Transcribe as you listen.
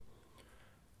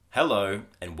Hello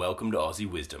and welcome to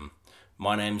Aussie Wisdom.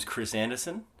 My name's Chris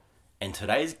Anderson and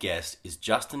today's guest is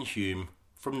Justin Hume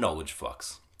from Knowledge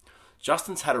Flux.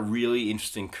 Justin's had a really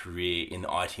interesting career in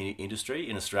the IT industry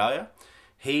in Australia.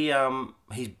 He's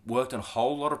worked on a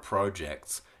whole lot of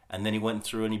projects and then he went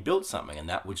through and he built something, and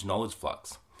that was Knowledge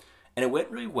Flux. And it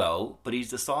went really well, but he's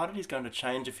decided he's going to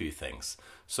change a few things.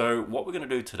 So what we're going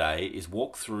to do today is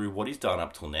walk through what he's done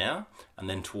up till now, and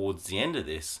then towards the end of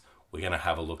this, we're going to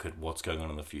have a look at what's going on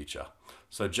in the future.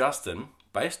 So Justin,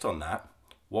 based on that,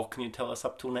 what can you tell us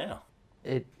up till now?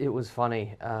 It was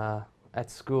funny.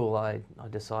 At school, I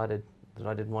decided that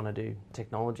I didn't want to do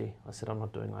technology. I said I'm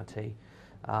not doing IT.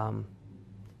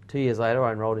 2 years later,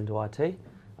 I enrolled into IT.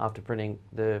 After printing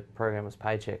the programmer's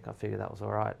paycheck, I figured that was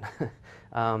all right.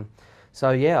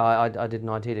 I did an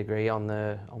IT degree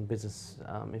on business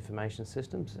information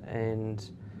systems, and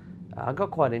I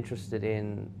got quite interested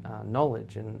in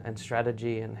knowledge and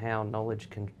strategy and how knowledge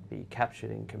can be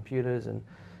captured in computers and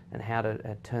how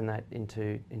to turn that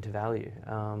into value.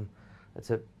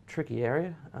 It's a tricky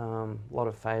area, a lot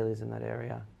of failures in that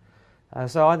area.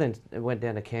 So I then went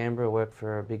down to Canberra, worked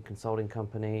for a big consulting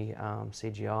company,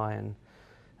 CGI,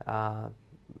 and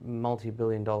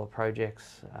multi-billion-dollar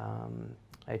projects,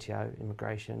 ATO,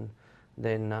 immigration.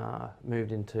 Then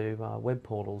moved into web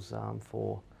portals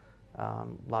for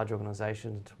large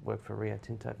organisations. Worked for Rio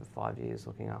Tinto for 5 years,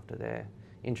 looking after their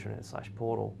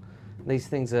intranet/portal. These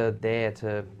things are there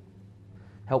to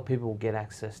help people get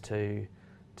access to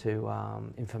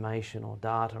information or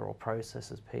data or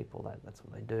processes. That's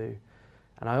what they do.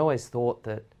 And I always thought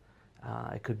that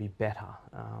it could be better.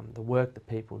 The work that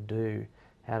people do,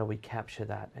 how do we capture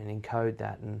that and encode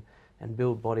that and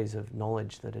build bodies of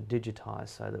knowledge that are digitised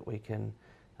so that we can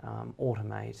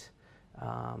automate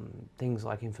things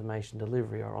like information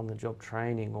delivery or on-the-job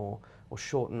training or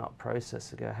shorten up process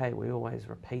to go, hey, we always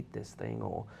repeat this thing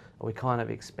or we kind of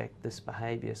expect this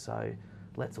behaviour, so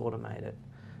let's automate it.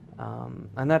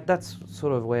 And that's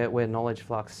sort of where Knowledge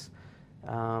Flux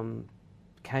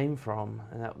came from,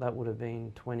 and that would have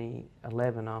been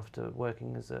 2011 after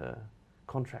working as a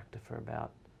contractor for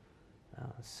about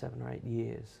 7 or 8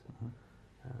 years. Mm-hmm.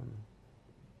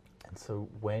 And so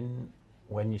when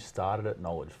you started at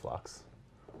Knowledge Flux,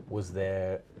 was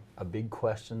there a big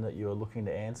question that you were looking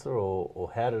to answer,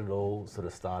 or how did it all sort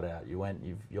of start out?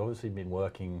 You've obviously been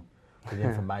working with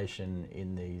information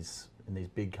in these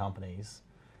big companies,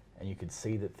 and you could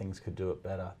see that things could do it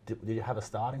better. Did you have a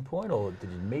starting point, or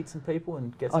did you meet some people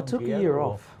and get some together? I took a year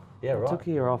off. Yeah, right. I took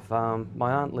a year off.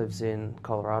 My aunt lives in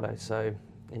Colorado, so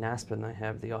in Aspen they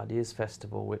have the Ideas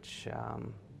Festival, which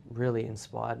really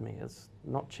inspired me. It's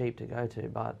not cheap to go to,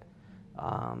 but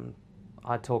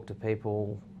I talked to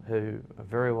people who are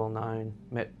very well known,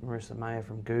 met Marissa Mayer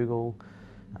from Google,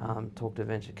 talked to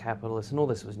venture capitalists, and all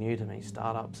this was new to me,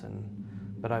 startups,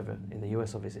 but over in the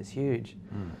US obviously it's huge.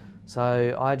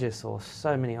 So I just saw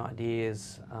so many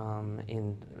ideas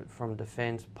from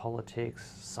defence,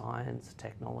 politics, science,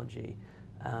 technology.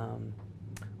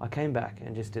 I came back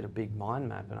and just did a big mind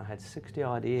map, and I had 60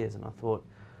 ideas, and I thought,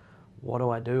 what do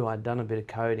I do? I'd done a bit of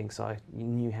coding, so I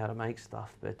knew how to make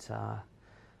stuff, but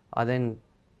I then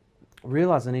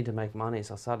realised I need to make money,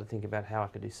 so I started thinking about how I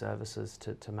could do services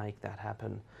to make that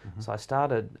happen. Mm-hmm. So I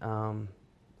started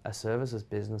a services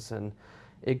business, and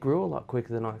it grew a lot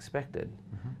quicker than I expected.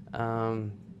 Mm-hmm.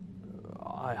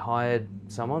 I hired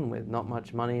someone with not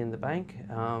much money in the bank,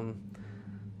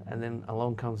 and then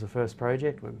along comes the first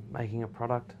project. We're making a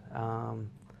product,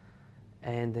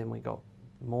 and then we got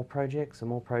more projects,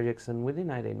 and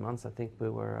within 18 months I think we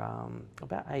were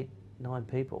about 8-9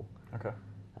 people. Okay.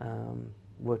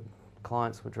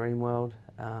 Clients were Dreamworld,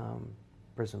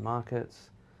 Brisbane Markets,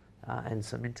 and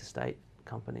some interstate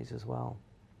companies as well.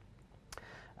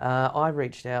 I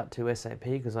reached out to SAP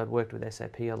because I'd worked with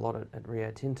SAP a lot at Rio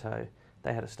Tinto.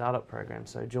 They had a startup program,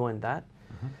 so I joined that.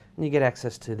 Mm-hmm. And you get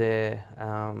access to their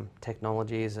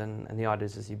technologies and the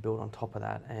ideas as you build on top of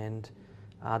that. And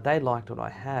they liked what I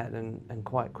had, and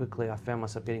quite quickly I found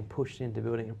myself getting pushed into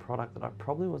building a product that I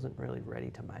probably wasn't really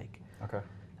ready to make. Okay.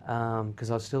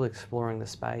 Because I was still exploring the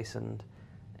space, and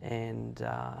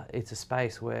it's a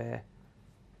space where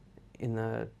in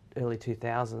the early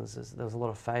 2000s there was a lot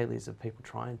of failures of people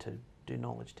trying to do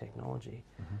knowledge technology.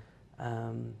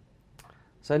 Mm-hmm.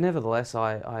 So nevertheless,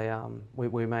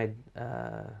 we made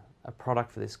a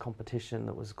product for this competition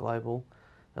that was global.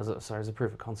 It was a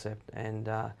proof of concept, and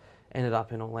ended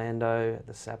up in Orlando at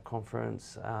the SAP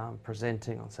conference,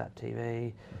 presenting on SAP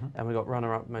TV, mm-hmm. and we got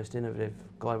runner-up Most Innovative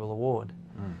Global Award.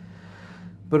 Mm.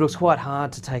 But it was quite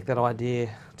hard to take that idea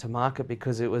to market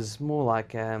because it was more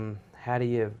like how do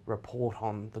you report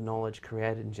on the knowledge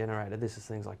created and generated? This is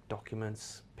things like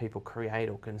documents people create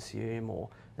or consume, or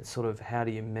it's sort of how do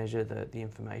you measure the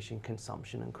information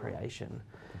consumption and creation.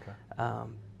 Okay.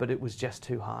 But it was just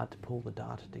too hard to pull the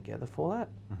data together for that.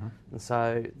 And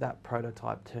so that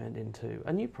prototype turned into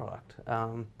a new product,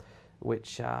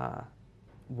 which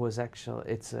was actually,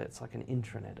 it's like an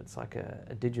intranet. It's like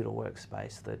a digital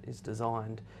workspace that is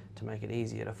designed to make it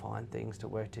easier to find things, to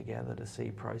work together, to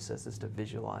see processes, to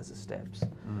visualize the steps.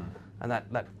 And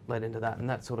that led into that, and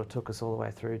that sort of took us all the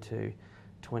way through to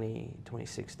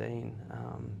 2016.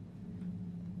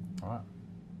 All right.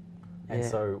 And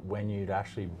so when you'd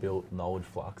actually built Knowledge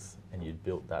Flux and you'd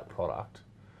built that product,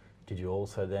 did you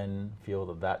also then feel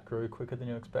that that grew quicker than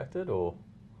you expected, or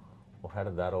how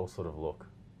did that all sort of look?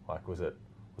 Like, was it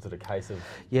a case of...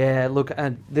 Yeah, look,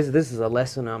 and this is a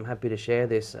lesson. I'm happy to share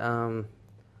this.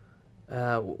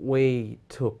 We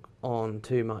took on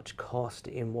too much cost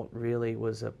in what really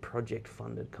was a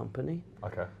project-funded company.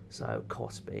 Okay. So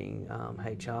cost being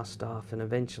HR staff, and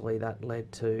eventually that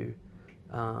led to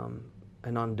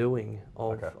an undoing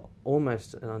of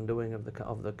almost an undoing of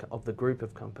the group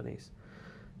of companies.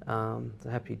 So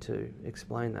happy to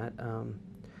explain that.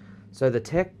 So the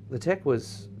tech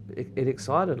was, it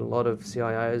excited a lot of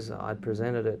CIOs. I'd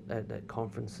presented at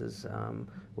conferences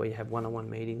where you have one-on-one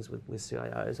meetings with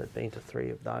CIOs. I'd been to 3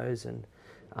 of those and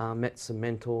met some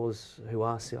mentors who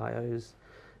are CIOs,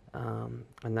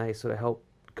 and they sort of helped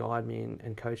guide me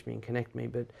and coach me and connect me.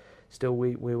 But still,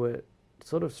 we were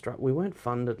sort of we weren't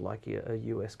funded like a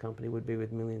US company would be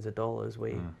with millions of dollars.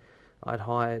 I'd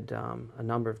hired a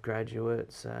number of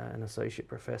graduates, an associate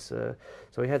professor,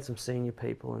 so we had some senior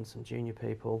people and some junior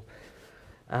people.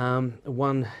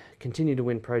 One continued to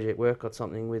win project work, got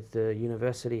something with the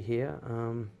university here,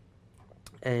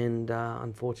 and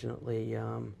unfortunately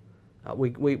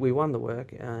we won the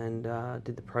work and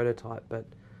did the prototype, but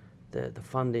the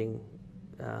funding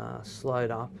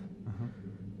slowed up.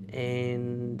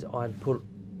 And I'd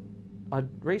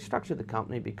restructured the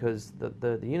company because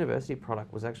the university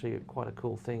product was actually quite a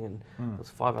cool thing, and there was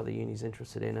 5 other unis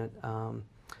interested in it,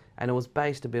 and it was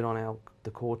based a bit on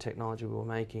the core technology we were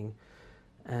making,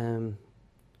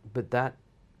 but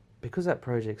because that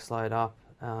project slowed up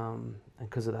and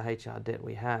because of the HR debt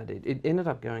we had, it ended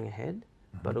up going ahead,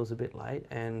 but it was a bit late,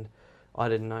 and I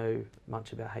didn't know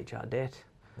much about HR debt.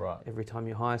 Right. Every time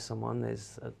you hire someone,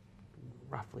 there's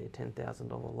roughly a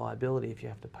 $10,000 liability if you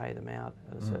have to pay them out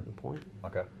at a certain point.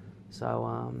 Okay.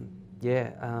 So,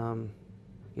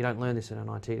 you don't learn this in an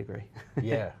IT degree.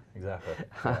 Yeah, exactly.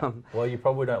 Yeah. Well, you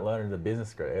probably don't learn it in a business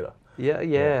degree either.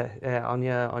 Yeah.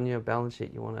 On your balance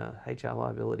sheet, you want a HR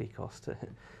liability cost.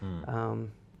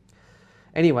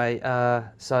 Anyway,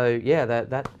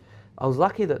 that I was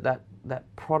lucky that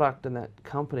product and that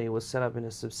company was set up in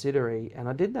a subsidiary, and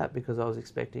I did that because I was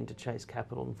expecting to chase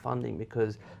capital and funding,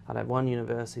 because I'd have one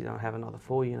university, then I'd have another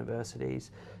 4 universities.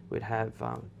 We'd have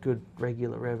good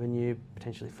regular revenue,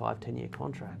 potentially 5-10 year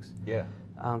contracts. Yeah.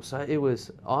 So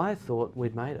I thought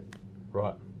we'd made it.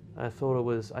 Right. I thought it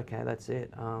was, okay, that's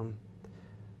it.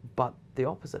 But the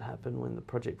opposite happened when the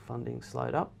project funding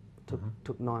slowed up.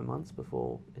 Took 9 months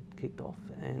before it kicked off,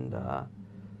 and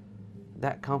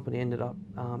that company ended up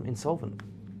insolvent.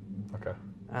 Okay.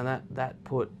 And that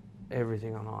put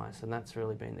everything on ice, and that's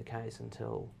really been the case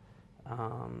until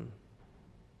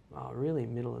really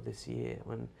middle of this year,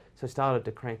 so started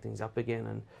to crank things up again,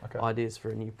 and ideas for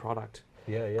a new product.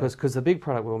 Yeah. Because the big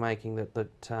product we were making that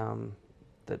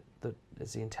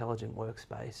is the intelligent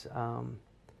workspace.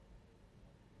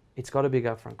 It's got a big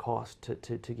upfront cost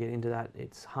to get into that.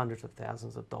 It's hundreds of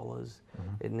thousands of dollars.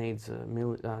 It needs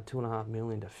 $2.5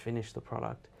 million to finish the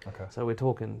product. Okay. So we're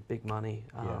talking big money.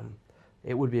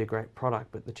 It would be a great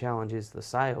product, but the challenge is the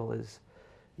sale is,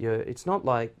 it's not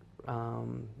like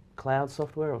cloud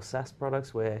software or SaaS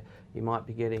products where you might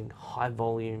be getting high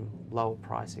volume, low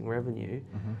pricing revenue.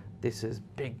 This is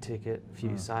big ticket,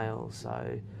 few sales.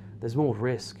 So there's more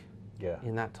risk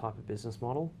in that type of business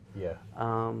model. Yeah.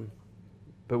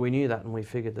 But we knew that, and we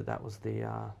figured that was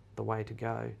the way to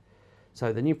go.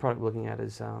 So the new product we're looking at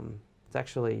is it's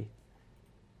actually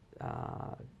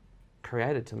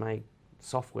created to make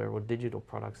software or digital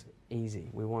products easy.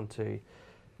 We want to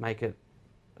make it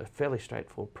a fairly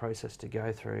straightforward process to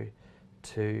go through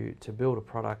to build a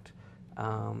product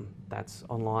that's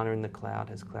online or in the cloud,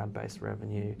 has cloud-based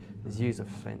revenue, is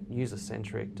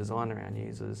user-centric, designed around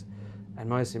users, and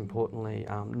most importantly,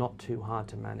 not too hard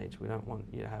to manage. We don't want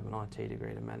you to have an IT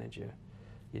degree to manage your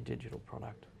digital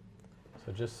product.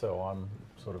 So just so I'm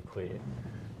sort of clear,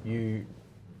 you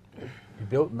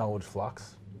built Knowledge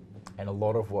Flux, and a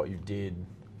lot of what you did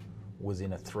was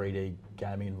in a 3D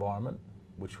gaming environment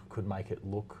which could make it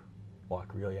look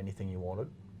like really anything you wanted,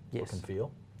 Yes. look and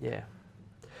feel. Yeah.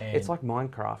 And It's like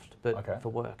Minecraft, but Okay. for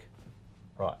work.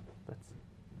 right, That's,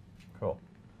 cool.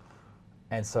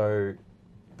 And so,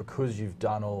 because you've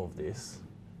done all of this,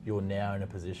 you're now in a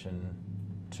position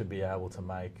to be able to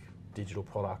make digital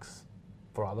products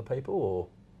for other people, or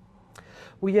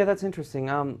well, yeah, that's interesting.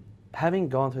 Having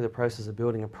gone through the process of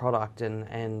building a product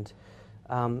and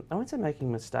I won't say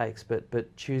making mistakes,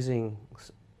 but choosing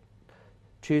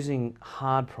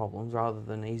hard problems rather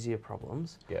than easier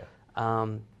problems. yeah,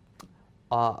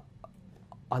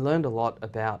 I learned a lot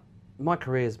about, my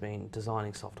career has been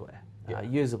designing software, Yeah.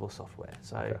 usable software.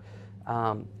 So Okay.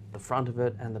 the front of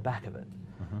it and the back of it.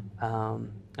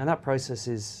 And that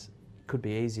process could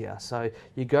be easier. So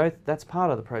that's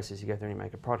part of the process you go through when you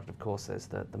make a product. Of course, there's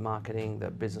the marketing,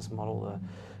 the business model,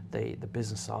 the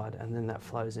business side, and then that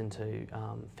flows into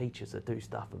features that do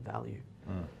stuff of value.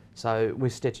 So we're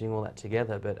stitching all that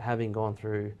together, but having gone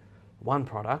through one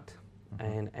product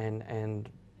and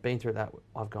been through that,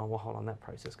 I've gone, well, hold on, that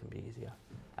process can be easier.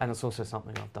 And it's also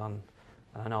something I've done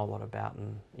and I know a lot about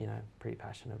and, pretty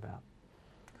passionate about.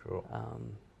 cool.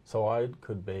 So I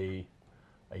could be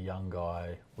a young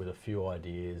guy with a few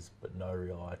ideas but no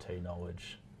real IT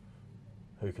knowledge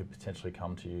who could potentially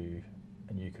come to you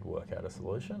and you could work out a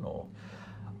solution, or?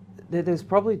 There's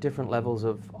probably different levels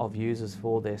of users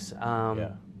for this.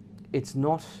 Yeah. It's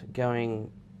not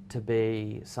going to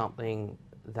be something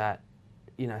that,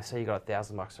 say you got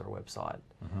 $1,000 for a website.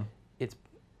 It's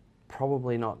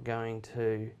probably not going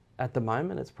to, at the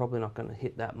moment, it's probably not going to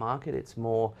hit that market. It's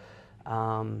more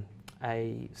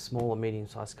a small or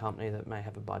medium-sized company that may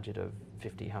have a budget of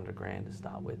 50, 100 grand to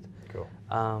start with. Cool.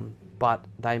 But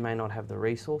they may not have the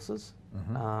resources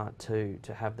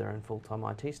to have their own full-time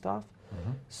IT staff.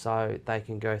 So they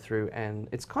can go through, and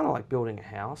it's kind of like building a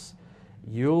house.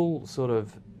 You'll sort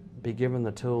of be given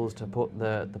the tools to put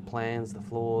the plans, the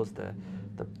floors, the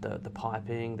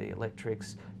piping, the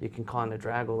electrics. You can kind of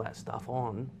drag all that stuff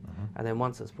on, and then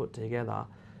once it's put together,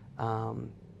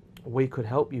 we could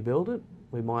help you build it.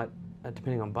 We might,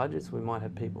 depending on budgets, we might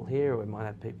have people here, or we might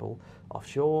have people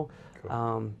offshore.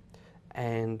 Cool.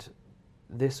 And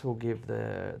this will give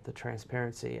the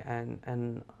transparency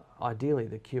and ideally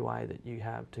the QA that you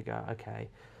have to go, okay,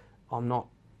 I'm not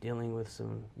dealing with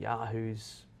some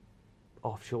yahoos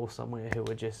offshore somewhere who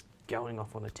are just going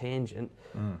off on a tangent.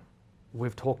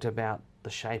 We've talked about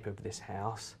the shape of this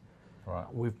house. Right.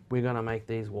 We're going to make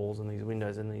these walls and these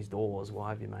windows and these doors. Why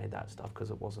have you made that stuff?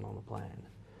 Because it wasn't on the plan.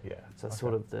 Yeah. So that's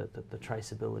sort of the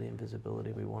traceability and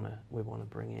visibility we want to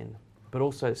bring in, but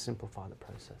also simplify the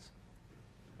process.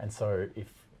 And so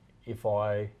if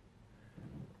I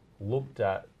looked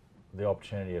at the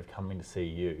opportunity of coming to see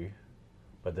you,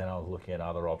 but then I was looking at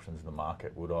other options in the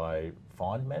market, would I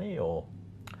find many, or?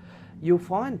 You'll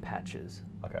find patches.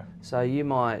 Okay. So you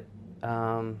might,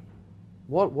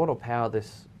 what'll power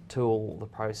this tool, the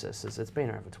process, is it's been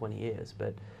around for 20 years,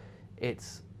 but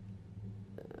it's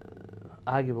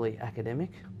arguably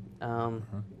academic. I've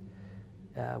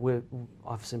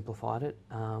simplified it,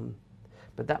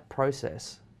 but that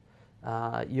process,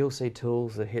 you'll see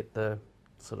tools that hit the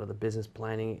sort of the business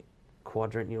planning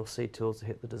quadrant, you'll see tools that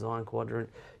hit the design quadrant,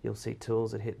 you'll see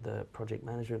tools that hit the project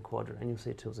management quadrant, and you'll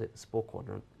see tools that hit the support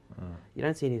quadrant. You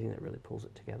don't see anything that really pulls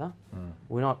it together.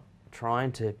 We're not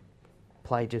trying to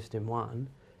play just in one.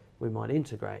 We might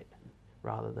integrate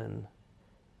rather than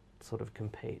sort of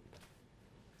compete,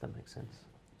 if that makes sense.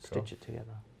 Sure. Stitch it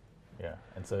together. Yeah.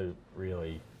 And so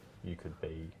really you could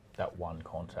be that one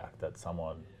contact that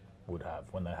someone would have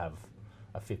when they have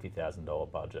a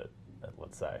 $50,000 budget,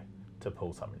 let's say, to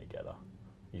pull something together.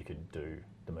 You could do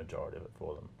the majority of it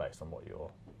for them based on what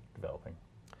you're developing.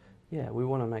 Yeah, we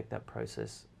want to make that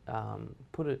process,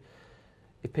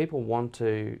 if people want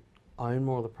to own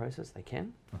more of the process, they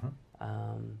can.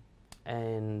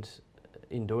 And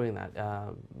in doing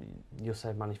that, you'll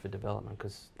save money for development,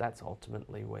 because that's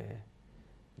ultimately where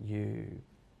you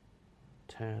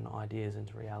turn ideas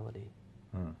into reality.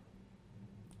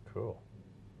 Cool.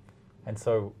 And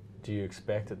so do you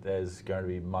expect that there's going to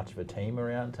be much of a team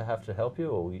around to have to help you,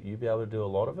 or will you be able to do a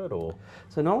lot of it, or?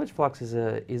 So Knowledge Flux is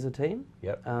a team.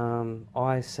 Yep.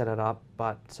 I set it up,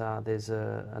 but there's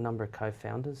a number of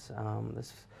co-founders.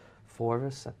 There's 4 of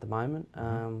us at the moment,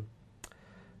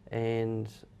 and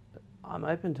I'm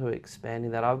open to expanding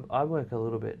that. I work a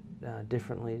little bit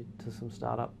differently to some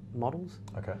startup models.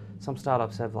 Okay. Some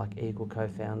startups have like equal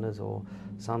co-founders, or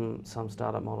some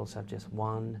startup models have just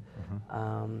one.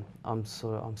 I'm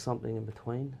something in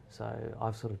between. So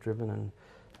I've sort of driven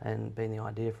and been the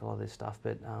idea for a lot of this stuff.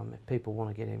 But if people want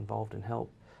to get involved and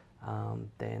help,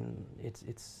 then it's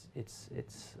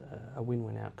a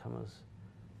win-win outcome is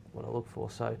what I look for.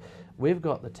 So we've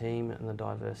got the team and the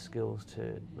diverse skills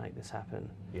to make this happen.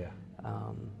 Yeah.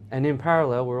 And in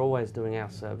parallel, we're always doing our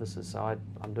services. So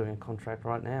I'm doing a contract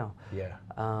right now. Yeah.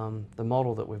 The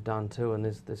model that we've done too, and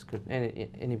this could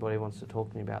anybody wants to talk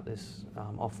to me about this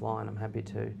offline, I'm happy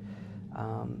to.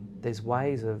 There's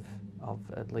ways of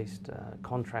at least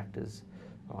contractors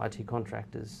or IT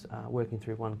contractors working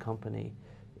through one company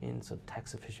in sort of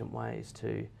tax efficient ways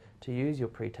to use your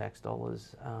pre-tax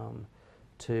dollars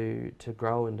to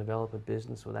grow and develop a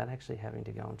business without actually having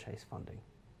to go and chase funding.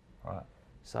 Right.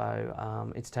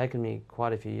 So it's taken me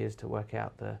quite a few years to work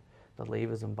out the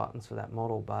levers and buttons for that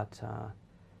model, but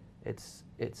it's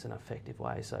an effective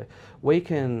way. So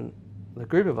the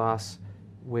group of us,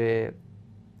 we're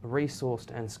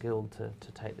resourced and skilled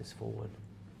to take this forward.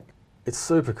 It's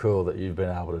super cool that you've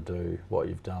been able to do what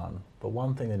you've done, but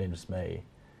one thing that interests me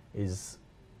is,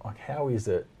 like, how is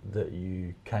it that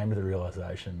you came to the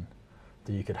realization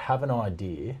that you could have an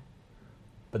idea,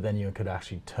 but then you could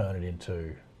actually turn it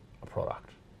into a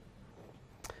product?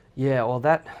 Yeah, well,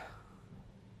 that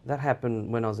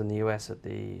happened when I was in the US at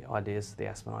the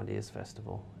Aspen Ideas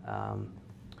Festival. I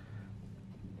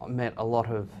met a lot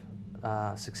of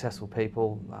successful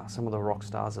people, some of the rock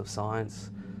stars of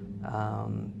science.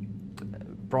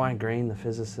 Brian Greene, the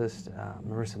physicist,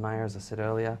 Marissa Mayer, as I said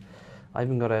earlier. I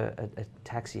even got a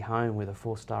taxi home with a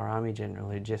 4-star Army general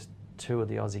who just toured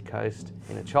the Aussie coast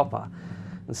in a chopper.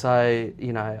 And so,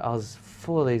 you know, I was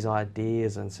full of these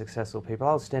ideas and successful people.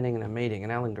 I was standing in a meeting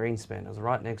and Alan Greenspan was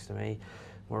right next to me.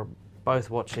 We're both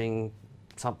watching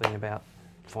something about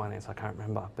finance, I can't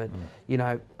remember. But, you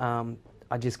know,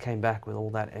 I just came back with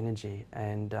all that energy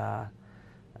and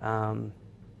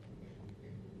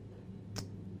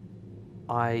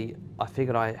I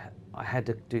figured I had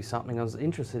to do something. I was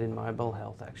interested in mobile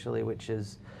health actually, which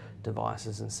is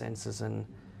devices and sensors, and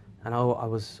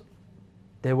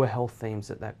there were health themes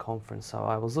at that conference. So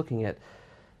I was looking at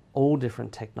all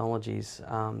different technologies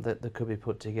that could be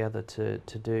put together to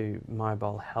do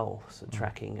mobile health, so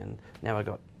tracking, and now I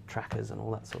got trackers and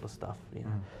all that sort of stuff. You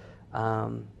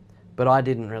know. But I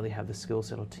didn't really have the skill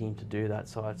set or team to do that,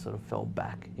 so I sort of fell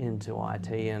back into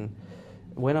IT and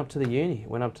went up to the uni.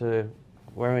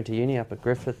 Where I went to uni up at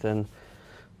Griffith and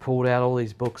pulled out all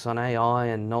these books on AI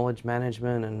and knowledge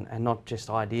management and not just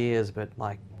ideas, but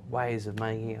like ways of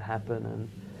making it happen, and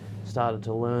started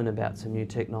to learn about some new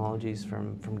technologies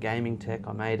from gaming tech.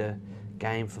 I made a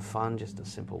game for fun, just a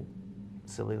simple,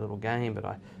 silly little game, but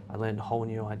I learned whole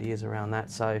new ideas around that.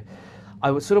 So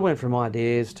I sort of went from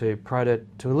ideas to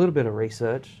a little bit of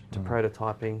research to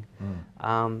prototyping.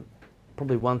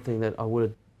 Probably one thing that I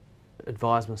would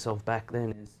advise myself back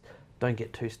then is don't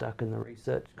get too stuck in the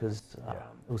research, because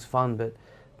it was fun,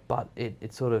 but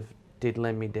it sort of did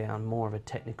lend me down more of a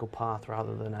technical path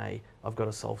rather than I've got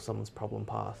to solve someone's problem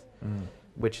path,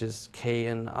 which is key.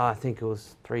 And I think it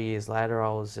was 3 years later,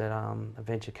 I was at a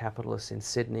venture capitalist in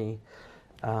Sydney.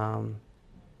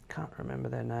 Can't remember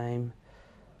their name,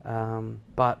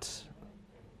 but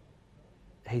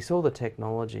he saw the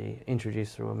technology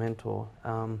introduced through a mentor.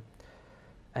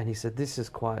 And he said, this is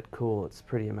quite cool, it's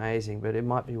pretty amazing, but it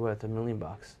might be worth $1 million.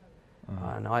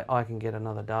 And I can get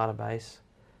another database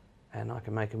and I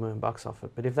can make $1 million off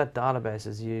it. But if that database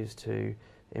is used to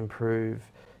improve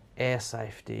air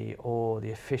safety or the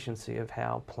efficiency of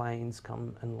how planes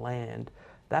come and land,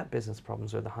 that business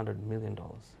problem's worth $100 million.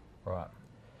 Right.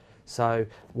 So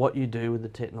what you do with the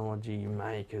technology you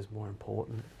make is more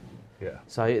important. Yeah.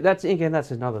 So that's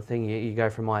another thing. You go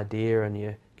from idea and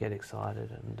you get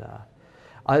excited,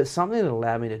 and something that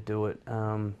allowed me to do it.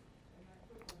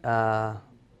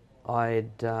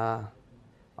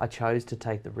 I chose to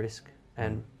take the risk,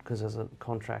 and because as a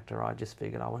contractor, I just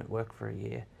figured I won't work for a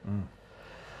year.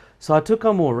 So I took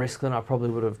on more risk than I probably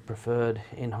would have preferred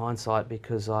in hindsight,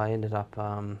 because I ended up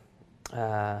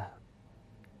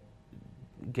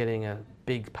getting a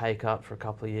big pay cut for a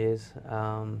couple of years,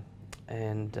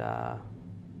 and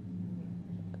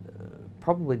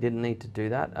probably didn't need to do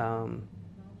that.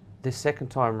 This second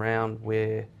time round,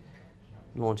 we're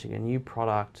launching a new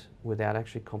product without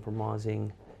actually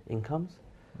compromising incomes.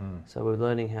 So we're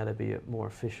learning how to be more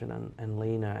efficient and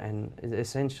leaner, and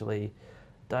essentially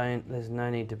there's no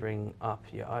need to bring up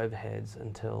your overheads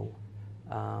until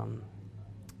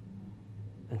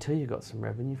you got some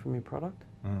revenue from your product.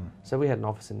 So we had an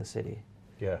office in the city.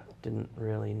 Yeah. Didn't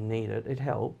really need it. It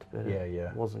helped, but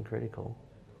it wasn't critical.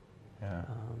 Yeah.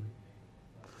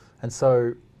 And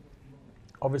so,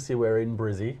 obviously we're in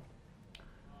Brizzy.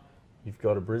 You've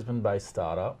got a Brisbane-based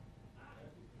startup,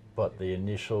 but the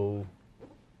initial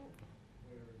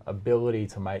ability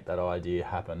to make that idea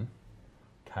happen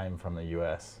came from the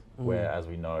US, where, as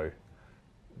we know,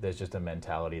 there's just a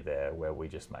mentality there where we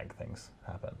just make things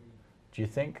happen. Do you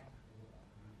think,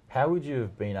 how would you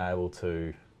have been able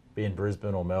to be in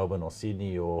Brisbane or Melbourne or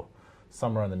Sydney or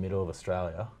somewhere in the middle of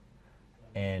Australia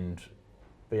and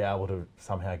be able to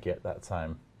somehow get that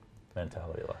same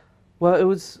mentality? Like, Well, it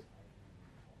was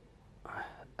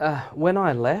when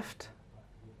I left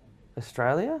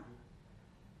Australia,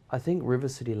 I think River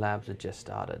City Labs had just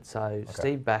started. So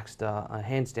Steve Baxter,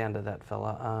 hands down to that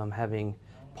fella, having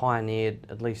pioneered,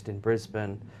 at least in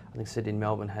Brisbane, I think Sydney and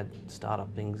Melbourne had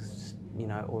startup things,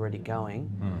 already going.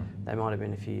 They might have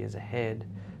been a few years ahead.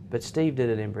 But Steve did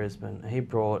it in Brisbane. He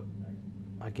brought,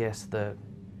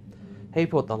 he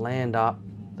brought the land up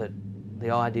that the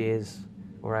ideas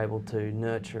were able to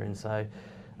nurture. And so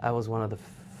I was one of the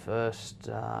first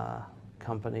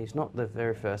companies, not the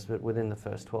very first, but within the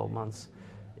first 12 months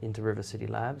into River City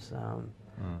Labs. I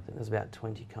think there's about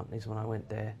 20 companies when I went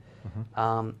there.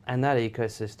 And that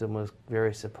ecosystem was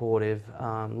very supportive.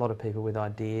 A lot of people with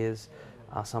ideas,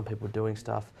 some people doing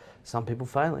stuff, some people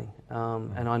failing.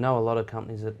 And I know a lot of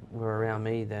companies that were around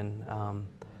me then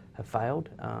have failed.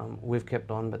 We've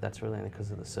kept on, but that's really only because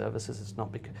of the services. It's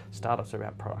not because startups are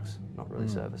about products, not really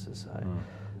services.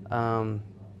 So,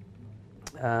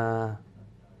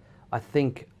 I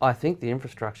think the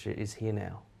infrastructure is here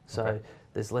now. So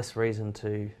there's less reason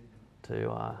to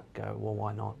go, well,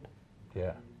 why not?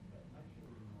 Yeah.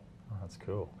 Oh, that's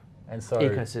cool. And so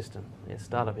Ecosystem,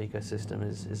 startup ecosystem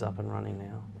is up and running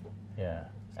now. Yeah,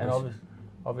 and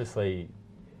obviously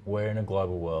we're in a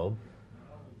global world.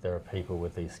 There are people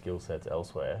with these skill sets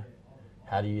elsewhere.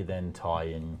 How do you then tie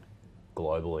in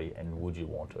globally, and would you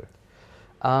want to?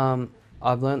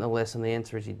 I've learned the lesson. The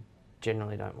answer is you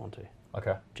generally don't want to.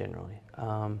 Okay. Generally.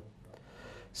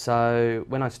 So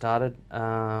when I started,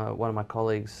 one of my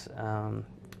colleagues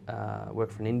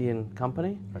worked for an Indian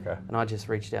company. Okay. And I just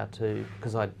reached out to,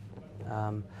 because I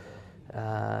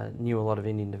knew a lot of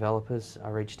Indian developers, I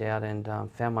reached out and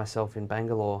found myself in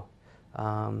Bangalore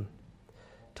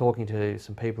talking to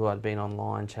some people I'd been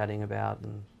online chatting about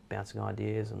and bouncing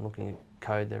ideas and looking at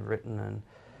code they've written. And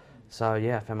so,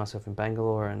 I found myself in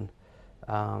Bangalore and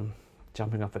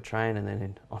jumping off a train and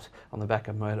then on the back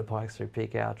of motorbikes through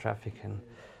peak hour traffic and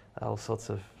all sorts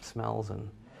of smells. And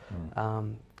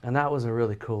that was a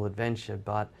really cool adventure,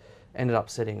 but ended up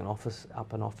setting an office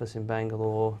in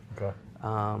Bangalore. Okay.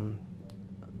 A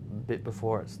bit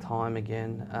before its time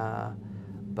again,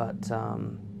 but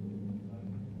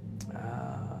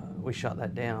we shut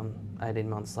that down 18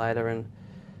 months later, and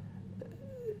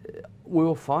we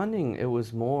were finding it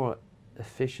was more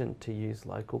efficient to use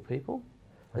local people,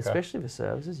 especially for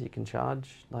services. You can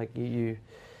charge, like you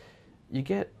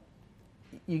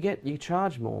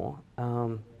charge more,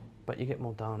 but you get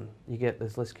more done.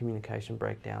 There's less communication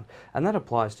breakdown, and that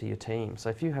applies to your team. So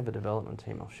if you have a development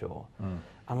team offshore,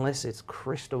 unless it's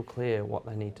crystal clear what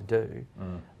they need to do,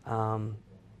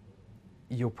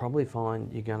 you'll probably find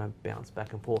you're going to bounce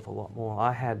back and forth a lot more.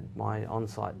 I had my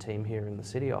on-site team here in the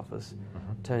city office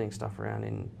turning stuff around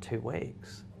in 2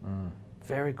 weeks,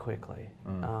 very quickly.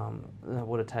 That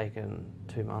would have taken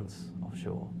 2 months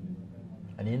offshore.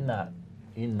 And in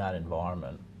that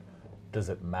environment, does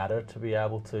it matter to be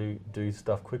able to do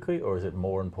stuff quickly, or is it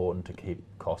more important to keep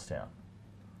costs down?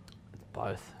 It's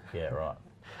both. Yeah, right.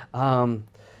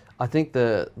 I think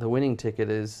the winning ticket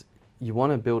is you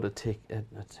want to build a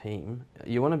team.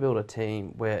 You want to build a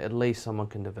team where at least someone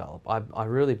can develop. I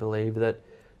really believe that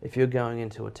if you're going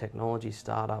into a technology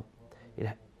startup,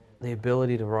 the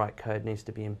ability to write code needs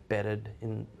to be embedded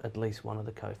in at least one of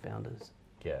the co-founders.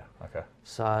 Yeah. Okay.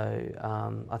 So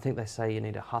I think they say you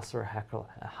need a hustler,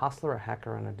 a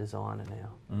hacker, and a designer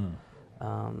now.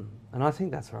 And I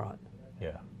think that's right.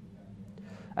 Yeah.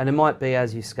 And it might be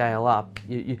as you scale up,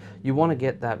 you want to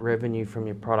get that revenue from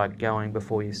your product going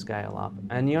before you scale up.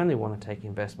 And you only want to take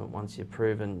investment once you've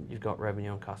proven you've got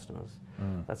revenue and customers.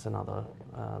 That's another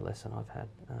lesson I've had.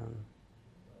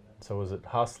 So was it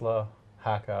hustler,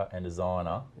 hacker, and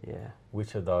designer? Yeah.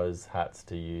 Which of those hats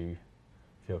do you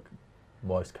feel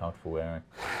most comfortable wearing?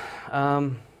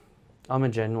 I'm a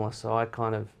generalist, so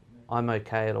I'm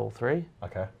okay at all three.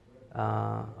 Okay.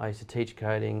 I used to teach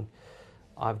coding.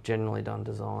 I've generally done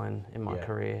design in my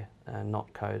career and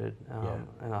not coded,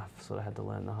 and I've sort of had to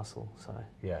learn the hustle. So,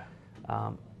 yeah.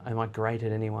 Am I great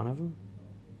at any one of them?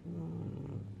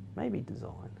 Maybe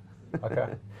design.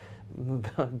 Okay.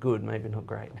 Good, maybe not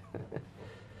great.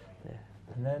 Yeah.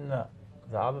 And then the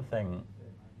other thing,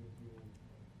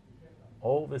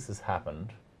 all this has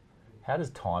happened. How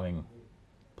does timing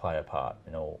play a part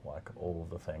in all of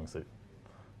the things that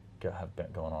have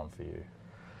been going on for you?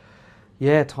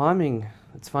 Yeah, timing.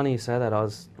 It's funny you say that. I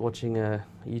was watching a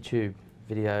YouTube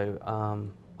video.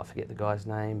 I forget the guy's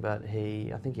name, but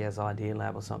I think he has Idea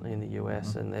Lab or something in the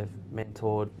US, and they've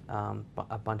mentored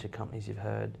a bunch of companies you've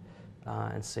heard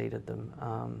and seeded them.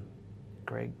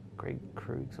 Greg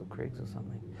Krug's or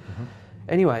something.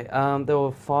 Anyway, there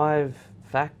were 5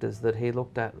 factors that he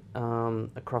looked at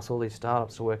across all these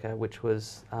startups to work out which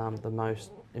was the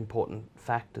most important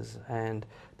factors, and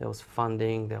there was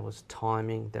funding, there was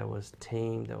timing, there was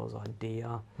team, there was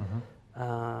idea.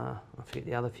 I forget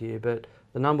the other few, but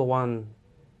the number one,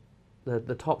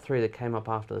 the top 3 that came up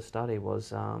after the study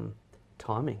was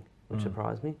timing, which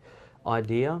surprised me.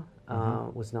 Idea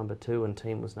was number 2 and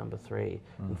team was number 3.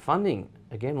 And funding,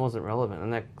 again, wasn't relevant,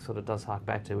 and that sort of does hark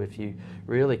back to if you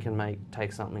really can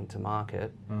take something to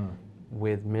market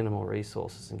with minimal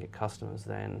resources and get customers,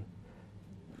 then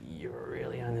you're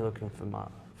really only looking for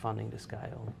funding to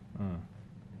scale.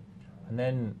 And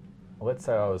then, let's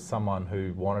say I was someone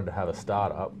who wanted to have a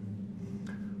startup.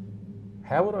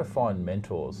 How would I find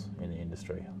mentors in the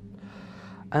industry?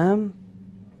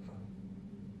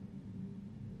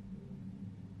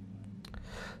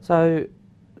 So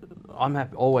I'm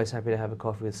always happy to have a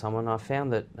coffee with someone. I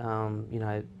found that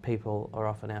people are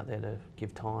often out there to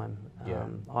give time. Yeah.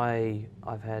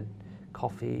 I've had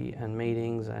coffee and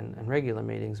meetings and regular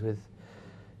meetings with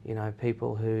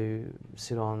people who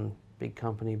sit on big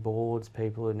company boards,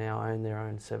 people who now own their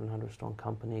own 700 strong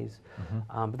companies.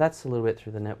 But that's a little bit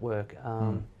through the network.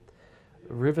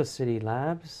 River City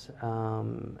Labs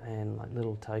and like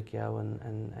Little Tokyo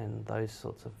and those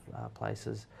sorts of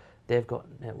places, they've got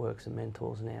networks and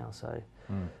mentors now. So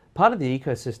part of the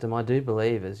ecosystem, I do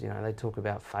believe, is they talk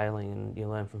about failing and you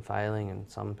learn from failing, and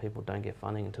some people don't get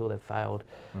funding until they've failed.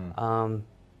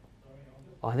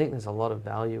 I think there's a lot of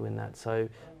value in that. So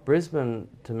Brisbane,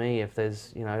 to me, if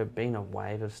there's been a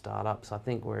wave of startups, I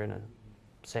think we're in a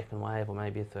second wave or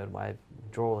maybe a third wave.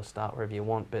 Draw a start wherever you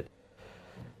want, but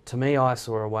to me, I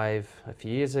saw a wave a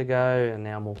few years ago, and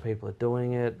now more people are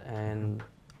doing it. And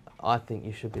I think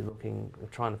you should be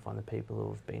trying to find the people who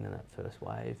have been in that first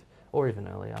wave, or even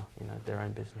earlier, their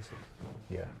own businesses.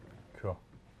 Yeah, cool.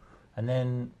 And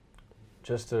then,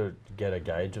 just to get a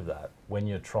gauge of that, when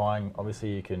you're trying, obviously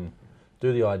you can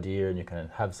do the idea and you can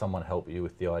have someone help you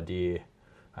with the idea,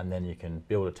 and then you can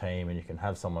build a team and you can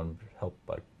have someone help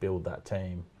build that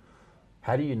team.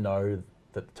 How do you know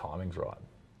that the timing's right?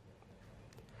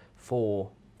 For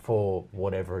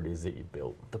whatever it is that you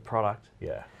built. The product.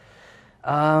 Yeah.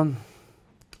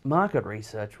 Market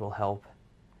research will help.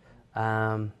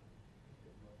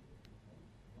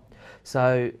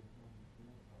 So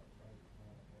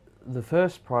the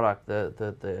first product,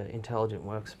 the intelligent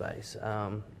workspace,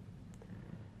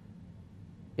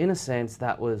 in a sense,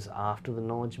 that was after the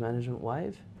knowledge management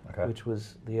wave, which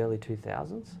was the early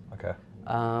 2000s. Okay.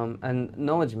 And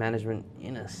knowledge management,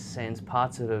 in a sense,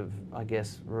 parts of it have, I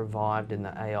guess, revived in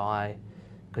the AI,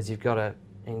 because you've got to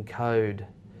encode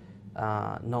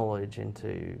knowledge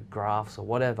into graphs or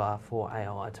whatever for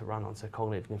AI to run on. So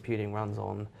cognitive computing runs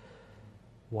on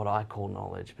what I call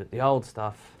knowledge, but the old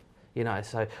stuff,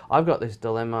 so I've got this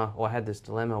dilemma, or I had this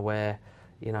dilemma where,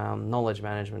 knowledge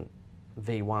management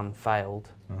V1 failed.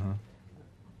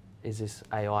 Is this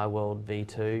AI world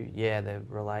V2? Yeah, they're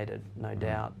related, no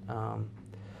doubt.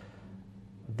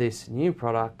 This new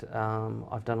product,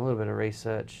 I've done a little bit of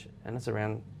research, and it's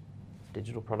around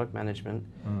digital product management.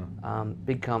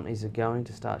 Big companies are going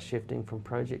to start shifting from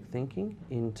project thinking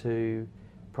into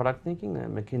product thinking. A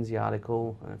McKinsey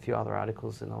article and a few other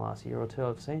articles in the last year or two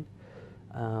I've seen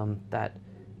that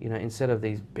instead of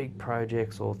these big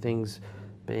projects or things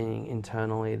being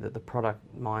internally, that the product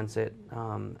mindset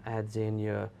adds in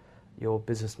your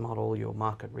business model, your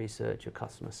market research, your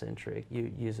customer centric,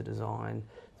 user design.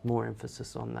 There's more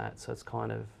emphasis on that, so it's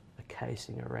kind of a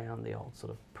casing around the old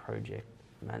sort of project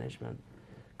management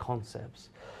concepts.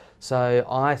 So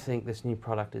I think this new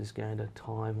product is going to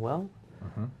time well.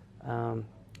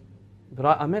 But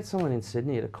I met someone in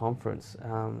Sydney at a conference.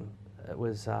 It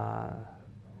was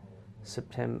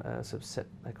September,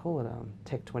 they call it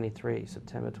Tech 23,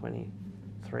 September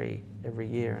 23 every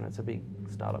year, and it's a big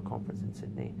startup conference in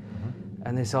Sydney.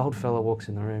 And this old fellow walks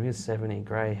in the room, he's 70,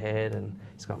 grey haired, and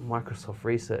he's got Microsoft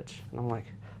Research. And I'm like,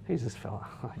 who's this fella?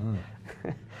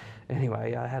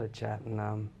 Anyway, I had a chat,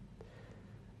 and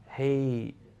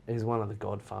he is one of the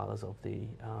godfathers of the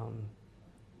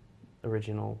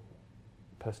original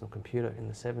personal computer in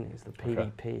the 70s, the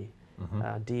PDP,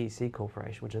 DEC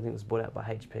Corporation, which I think was bought out by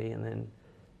HP and then,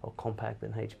 or Compaq,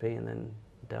 then HP, and then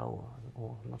Dell,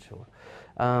 or I'm not sure.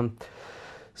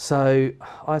 So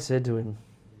I said to him,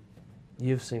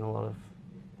 you've seen a lot of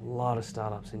a lot of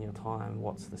startups in your time.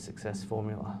 What's the success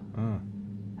formula?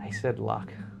 He said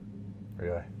luck.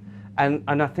 Really? And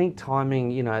I think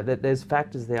timing, you know, that there's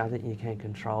factors there I think you can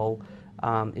control.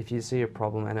 If you see a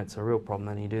problem and it's a real problem,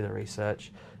 then you do the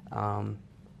research and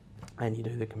you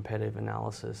do the competitive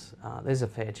analysis. There's a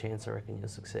fair chance I reckon you'll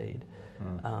succeed.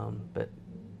 But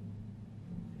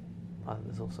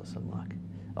there's also some luck.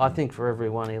 I think for every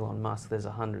one Elon Musk, there's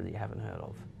 100 that you haven't heard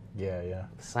of. Yeah, yeah.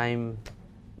 Same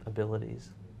abilities.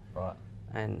 Right.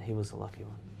 And he was the lucky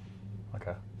one.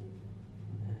 Okay.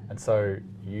 And so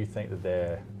you think that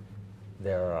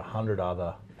there are 100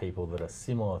 other people that are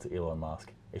similar to Elon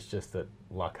Musk. It's just that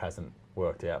luck hasn't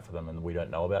worked out for them and we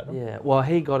don't know about them? Yeah, well,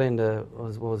 he got into,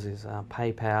 what was his,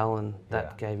 PayPal, and that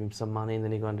Yeah. gave him some money, and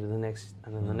then he got into the next,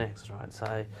 and then the next, right?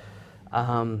 So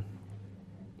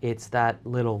it's that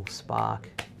little spark.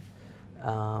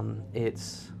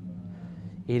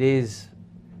 It is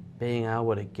being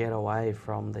able to get away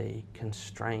from the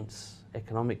constraints,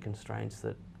 economic constraints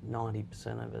that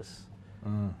 90% of us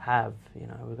have. You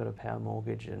know, we've got a power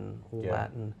mortgage and all Yeah.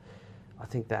 that, and I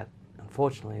think that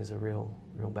unfortunately is a real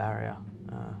barrier,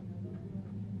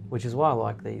 which is why I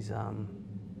like these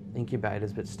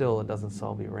incubators, but still it doesn't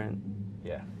solve your rent.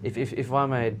 Yeah. If I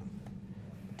made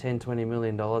 $10, $20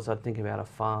 million, I'd think about a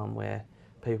farm where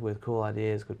people with cool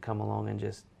ideas could come along and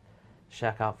just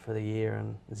shack up for the year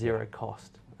and zero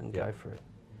cost and Yeah. go for it.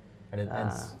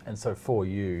 And so for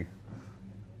you,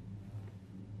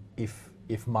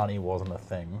 if money wasn't a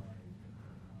thing,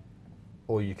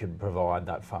 or you could provide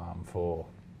that farm for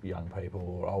young people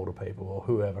or older people or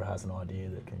whoever has an idea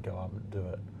that can go up and do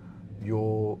it,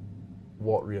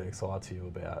 what really excites you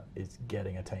about is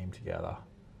getting a team together,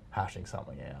 hashing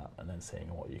something out, and then seeing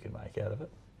what you can make out of it.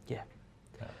 Yeah.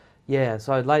 Yeah. Yeah,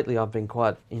 so lately I've been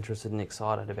quite interested and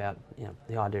excited about, you know,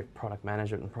 the idea of product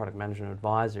management and product management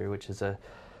advisory, which is a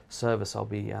service I'll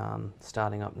be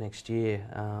starting up next year,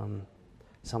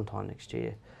 sometime next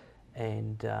year.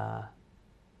 And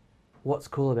what's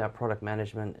cool about product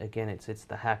management, again, it's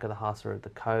the hacker, the hustler, the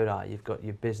coder. You've got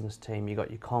your business team, you've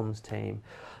got your comms team,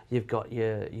 you've got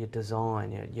your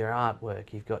design, your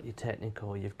artwork, you've got your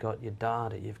technical, you've got your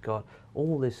data, you've got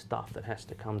all this stuff that has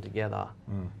to come together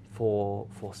for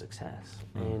success.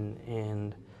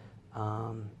 And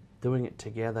doing it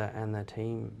together and the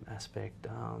team aspect,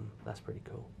 that's pretty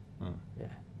cool. Yeah.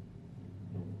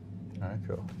 Okay,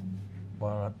 cool.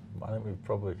 Well, I think we've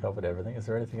probably covered everything. Is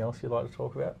there anything else you'd like to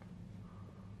talk about?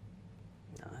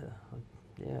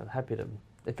 Yeah, happy to.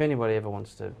 If anybody ever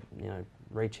wants to, you know,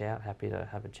 reach out, happy to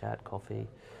have a chat, coffee.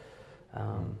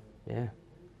 Yeah.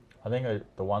 I think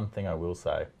the one thing I will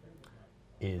say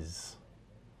is,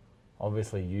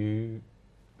 obviously you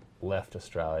left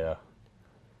Australia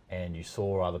and you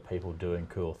saw other people doing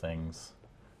cool things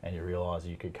and you realised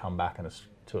you could come back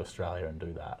to Australia and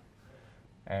do that.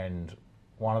 And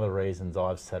one of the reasons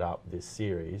I've set up this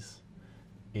series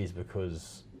is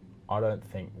because I don't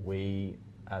think we,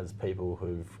 as people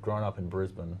who've grown up in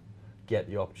Brisbane, get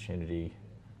the opportunity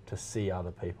to see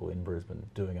other people in Brisbane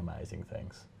doing amazing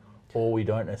things. Or we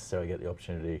don't necessarily get the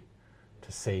opportunity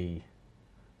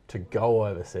to go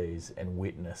overseas and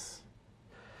witness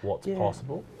what's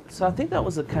possible. So I think that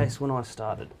was the case when I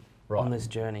started Right. on this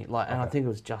journey, and I think it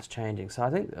was just changing. So I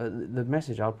think the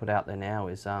message I'll put out there now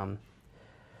is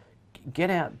get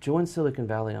out, join Silicon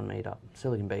Beach on Meetup.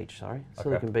 Silicon Beach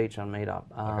on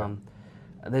Meetup.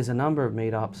 There's a number of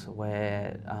meetups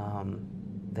where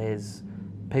there's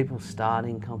people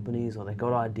starting companies or they've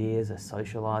got ideas, they're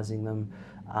socialising them.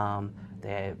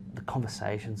 The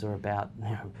conversations are about, you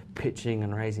know, pitching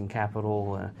and raising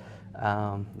capital.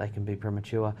 They can be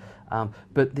premature,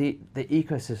 but the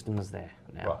ecosystem is there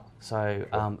now. Right.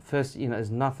 So first, you know,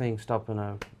 there's nothing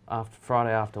stopping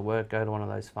Friday after work, go to one of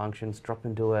those functions, drop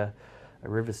into a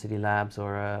River City Labs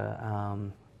or a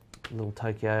little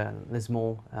Tokyo,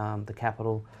 Lismore, the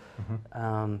capital.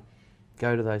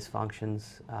 Go to those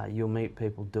functions. You'll meet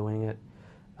people doing it,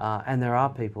 and there are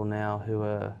people now who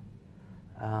are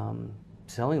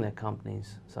selling their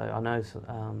companies. So I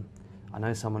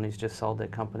know someone who's just sold their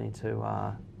company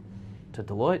to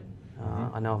Deloitte.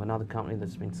 I know of another company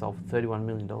that's been sold for $31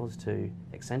 million to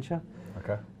Accenture.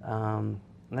 Okay. And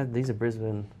these are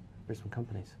Brisbane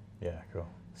companies. Yeah, cool.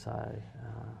 So,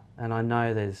 and I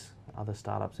know there's other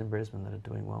startups in Brisbane that are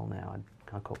doing well now. I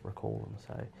can't recall them.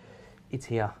 So, it's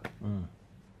here.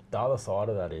 The other side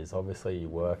of that is, obviously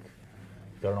you've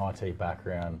got an IT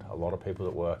background. A lot of people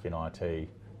that work in IT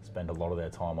spend a lot of their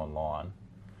time online.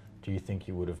 Do you think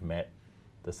you would have met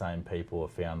the same people or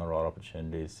found the right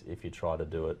opportunities if you tried to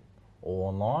do it all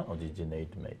online, or did you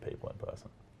need to meet people in person?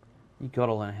 You've got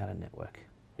to learn how to network.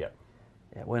 Yep.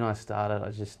 Yeah, when I started, I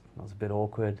was a bit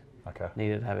awkward. Okay.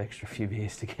 Needed to have extra few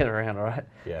beers to get around, right?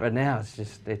 Yeah. But now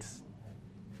it's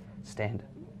standard.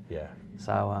 Yeah.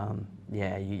 So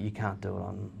yeah, you can't do it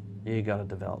on. You got to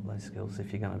develop those skills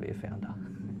if you're going to be a founder.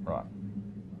 Right.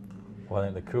 Well, I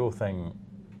think the cool thing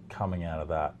coming out of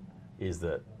that is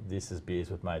that this is Beers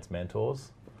with Mates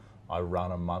Mentors. I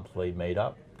run a monthly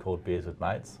meetup called Beers with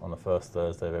Mates on the first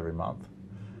Thursday of every month.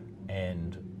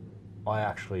 And I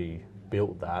actually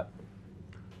built that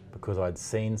because I'd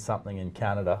seen something in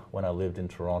Canada when I lived in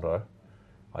Toronto.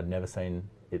 I'd never seen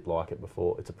it like it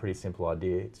before. It's a pretty simple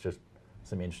idea. It's just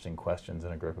some interesting questions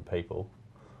in a group of people.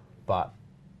 But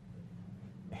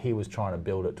he was trying to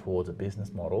build it towards a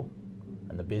business model,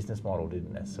 and the business model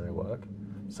didn't necessarily work.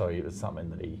 So it was something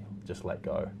that he just let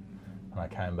go. And I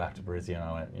came back to Brizzy and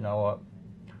I went, you know what?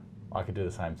 I could do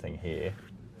the same thing here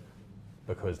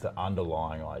because the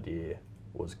underlying idea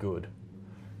was good.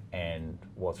 And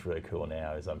what's really cool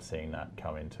now is I'm seeing that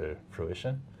come into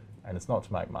fruition. And it's not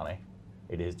to make money.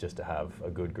 It is just to have a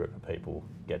good group of people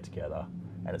get together.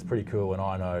 And it's pretty cool when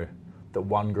I know that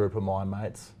one group of my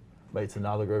mates meets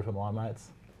another group of my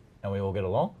mates and we all get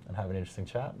along and have an interesting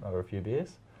chat over a few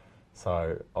beers.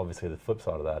 So obviously the flip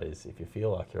side of that is if you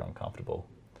feel like you're uncomfortable,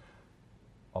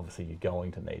 obviously you're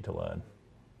going to need to learn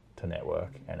to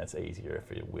network, and it's easier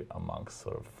if you're amongst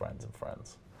sort of friends and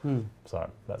friends. So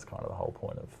that's kind of the whole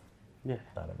point of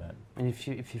that event. And if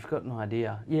you've got an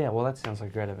idea, well, that sounds like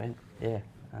a great event. Yeah,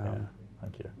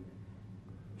 thank you.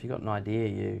 If you've got an idea,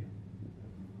 you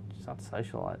start to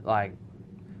socialise. Like,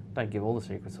 don't give all the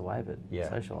secrets away, but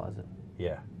socialise it.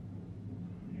 Yeah.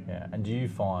 Yeah. And do you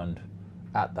find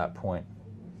at that point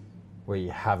where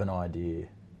you have an idea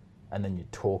and then you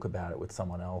talk about it with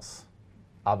someone else,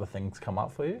 other things come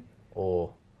up for you?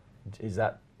 Or is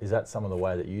that some of the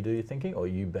way that you do your thinking, or are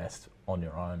you best on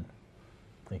your own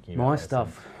thinking about My those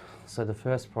stuff, things? so the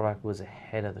first product was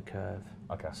ahead of the curve.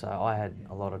 Okay. So I had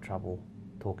a lot of trouble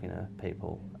talking to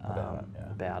people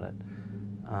about it.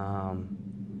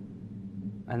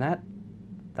 And that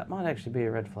might actually be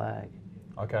a red flag.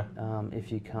 Okay.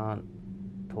 If you can't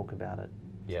talk about it.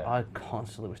 Yeah. So I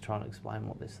constantly was trying to explain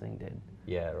what this thing did.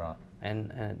 Yeah, right.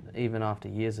 And even after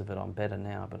years of it, I'm better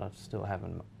now, but I still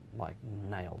haven't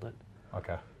nailed it.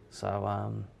 Okay.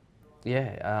 So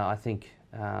I think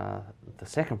the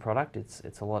second product,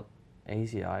 it's a lot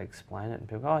easier. I explain it and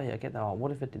people go, oh yeah, I get that. Oh,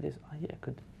 what if it did this? Oh yeah,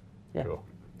 good. Yeah. Cool.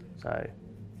 So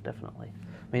definitely.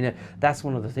 I mean, that's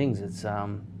one of the things. It's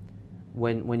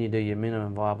when you do your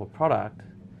minimum viable product,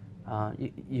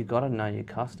 you got to know your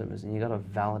customers and you got to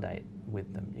validate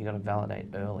with them. You got to validate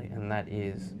early, and that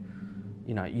is,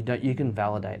 you can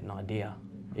validate an idea.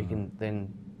 You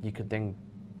could then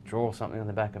draw something on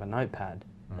the back of a notepad,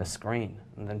 a screen,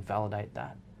 and then validate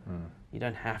that. You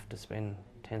don't have to spend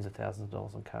tens of thousands of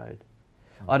dollars on code.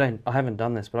 I haven't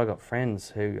done this, but I've got friends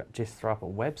who just throw up a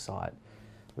website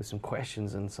with some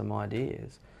questions and some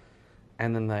ideas,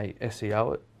 and then they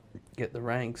SEO it, get the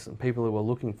ranks, and people who are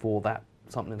looking for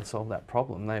something to solve that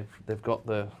problem, they've got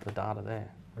the data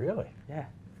there. Really? Yeah.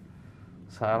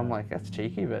 So I'm like, that's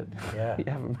cheeky, but Yeah. you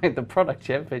haven't made the product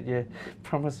yet, but you're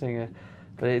promising it.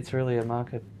 But it's really a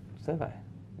market survey,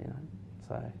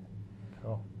 so.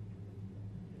 Cool.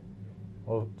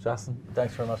 Well, Justin,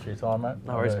 thanks very much for your time, mate.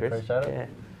 No worries, I really Chris. appreciate it.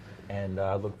 Yeah. And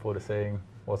I look forward to seeing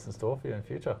what's in store for you in the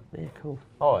future. Yeah, cool.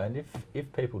 Oh, and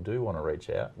if people do want to reach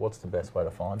out, what's the best way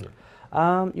to find you?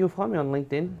 You'll find me on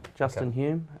LinkedIn, Justin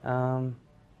Hume.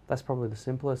 That's probably the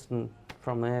simplest, and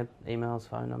from there, emails,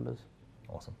 phone numbers.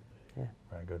 Awesome. Yeah.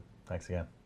 Very good. Thanks again.